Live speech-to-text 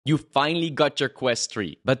You finally got your Quest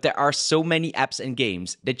 3, but there are so many apps and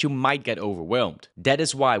games that you might get overwhelmed. That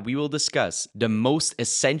is why we will discuss the most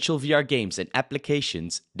essential VR games and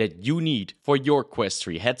applications that you need for your Quest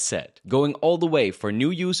 3 headset, going all the way for new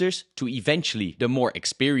users to eventually the more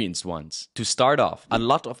experienced ones. To start off, a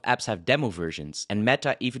lot of apps have demo versions, and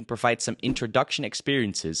Meta even provides some introduction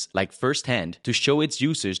experiences like Firsthand to show its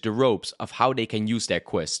users the ropes of how they can use their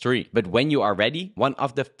Quest 3. But when you are ready, one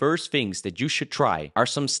of the first things that you should try are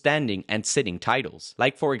some standing and sitting titles,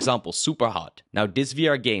 like for example Superhot. Now this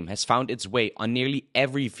VR game has found its way on nearly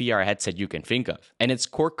every VR headset you can think of, and its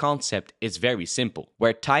core concept is very simple,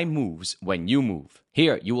 where time moves when you move.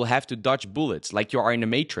 Here, you will have to dodge bullets like you are in the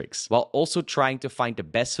Matrix, while also trying to find the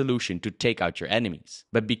best solution to take out your enemies.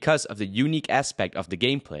 But because of the unique aspect of the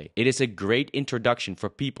gameplay, it is a great introduction for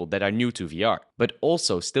people that are new to VR, but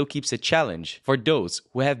also still keeps a challenge for those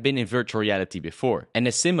who have been in virtual reality before. And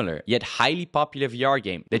a similar, yet highly popular VR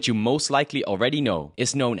game that you most likely already know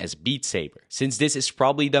is known as Beat Saber, since this is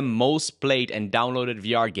probably the most played and downloaded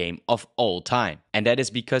VR game of all time. And that is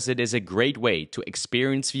because it is a great way to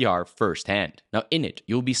experience VR firsthand. Now in it,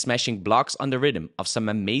 you'll be smashing blocks on the rhythm of some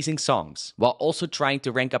amazing songs, while also trying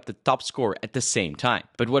to rank up the top score at the same time.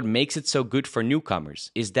 But what makes it so good for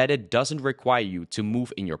newcomers is that it doesn't require you to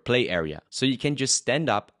move in your play area, so you can just stand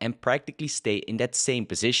up and practically stay in that same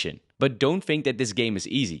position. But don't think that this game is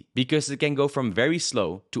easy, because it can go from very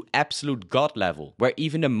slow to absolute god level, where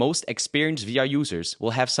even the most experienced VR users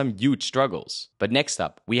will have some huge struggles. But next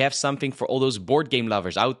up, we have something for all those board game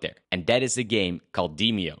lovers out there, and that is a game called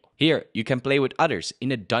Demeo. Here, you can play with others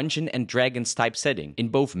in a Dungeons and Dragons type setting in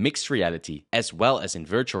both mixed reality as well as in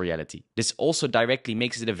virtual reality. This also directly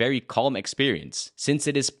makes it a very calm experience, since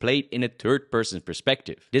it is played in a third-person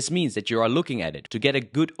perspective. This means that you are looking at it to get a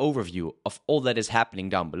good overview of all that is happening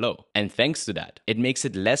down below. And thanks to that, it makes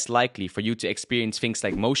it less likely for you to experience things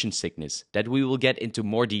like motion sickness that we will get into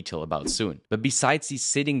more detail about soon. But besides these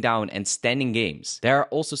sitting down and standing games, there are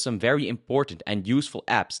also some very important and useful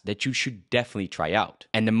apps that you should definitely try out.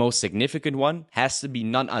 And the most significant one has to be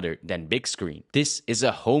none other than Big Screen. This is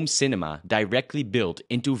a home cinema directly built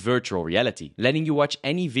into virtual reality, letting you watch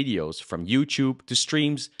any videos from YouTube to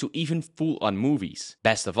streams to even full-on movies.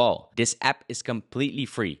 Best of all, this app is completely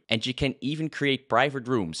free, and you can even create private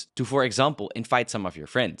rooms to, for example, invite some of your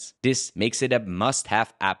friends. This makes it a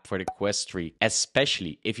must-have app for the Quest 3,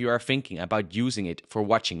 especially if you are thinking about using it for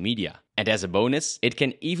watching media. And as a bonus, it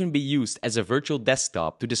can even be used as a virtual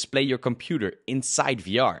desktop to display your computer inside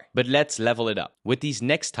VR. But let's level it up with these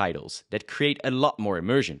next titles that create a lot more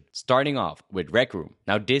immersion, starting off with Rec Room.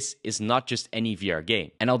 Now this is not just any VR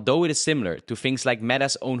game, and although it is similar to things like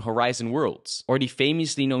Meta's own Horizon Worlds or the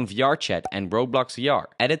famously known VR Chat and Roblox VR,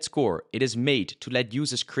 at its core it is made to let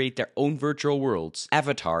users create their own virtual worlds,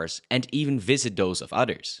 avatars, and even visit those of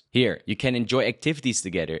others. Here, you can enjoy activities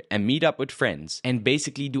together and meet up with friends and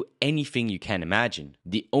basically do anything you can imagine.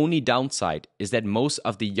 The only downside is that most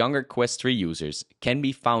of the younger Quest 3 users can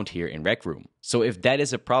be found here in Rec Room. So if that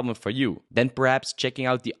is a problem for you, then perhaps checking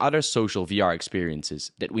out the other social VR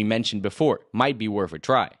experiences that we mentioned before might be worth a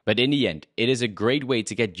try. But in the end, it is a great way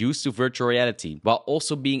to get used to virtual reality while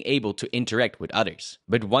also being able to interact with others.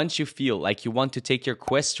 But once you feel like you want to take your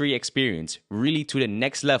Quest 3 experience really to the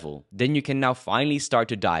next level, then you can now finally start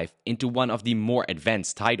to dive into one of the more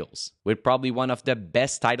advanced titles, with probably one of the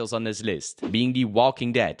best titles on this list being The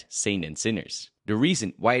Walking Dead: Saints and Sinners. The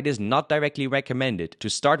reason why it is not directly recommended to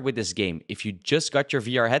start with this game if you just got your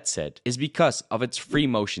VR headset is because of its free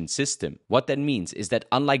motion system. What that means is that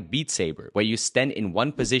unlike Beat Saber, where you stand in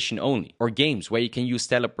one position only, or games where you can use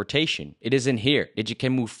teleportation, it is in here that you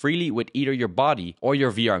can move freely with either your body or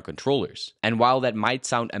your VR controllers. And while that might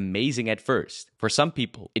sound amazing at first, for some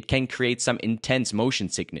people, it can create some intense motion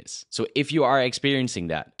sickness. So if you are experiencing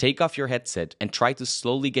that, take off your headset and try to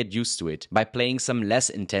slowly get used to it by playing some less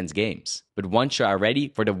intense games. But once you are ready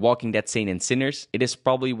for The Walking Dead: Saints and Sinners, it is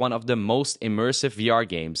probably one of the most immersive VR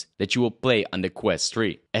games that you will play on the Quest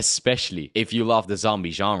 3, especially if you love the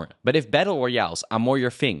zombie genre. But if battle royales are more your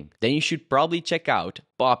thing, then you should probably check out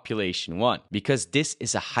Population 1, because this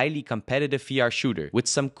is a highly competitive VR shooter with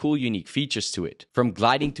some cool unique features to it. From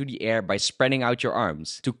gliding to the air by spreading out your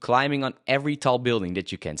arms, to climbing on every tall building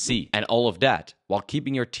that you can see, and all of that while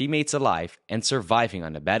keeping your teammates alive and surviving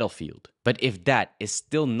on the battlefield. But if that is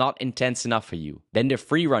still not intense enough for you, then the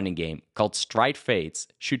free running game called Stride Fates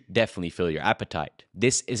should definitely fill your appetite.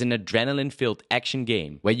 This is an adrenaline-filled action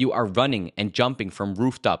game where you are running and jumping from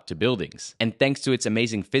rooftop to buildings. And thanks to its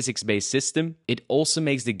amazing physics-based system, it also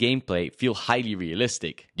makes the gameplay feel highly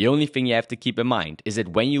realistic. The only thing you have to keep in mind is that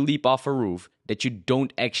when you leap off a roof, that you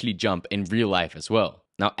don't actually jump in real life as well.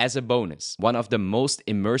 Now, as a bonus, one of the most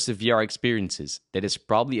immersive VR experiences that is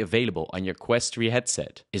probably available on your Quest 3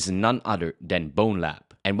 headset is none other than Bone Lab.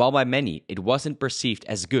 And while by many it wasn't perceived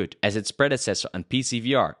as good as its predecessor on PC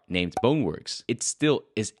VR named Boneworks, it still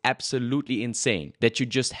is absolutely insane that you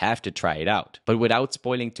just have to try it out. But without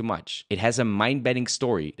spoiling too much, it has a mind-bending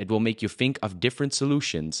story that will make you think of different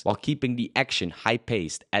solutions while keeping the action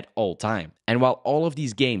high-paced at all time. And while all of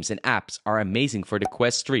these games and apps are amazing for the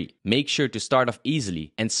Quest 3, make sure to start off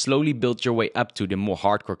easily and slowly build your way up to the more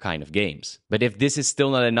hardcore kind of games. But if this is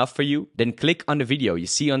still not enough for you, then click on the video you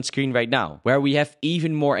see on screen right now, where we have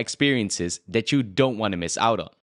even more experiences that you don't want to miss out on.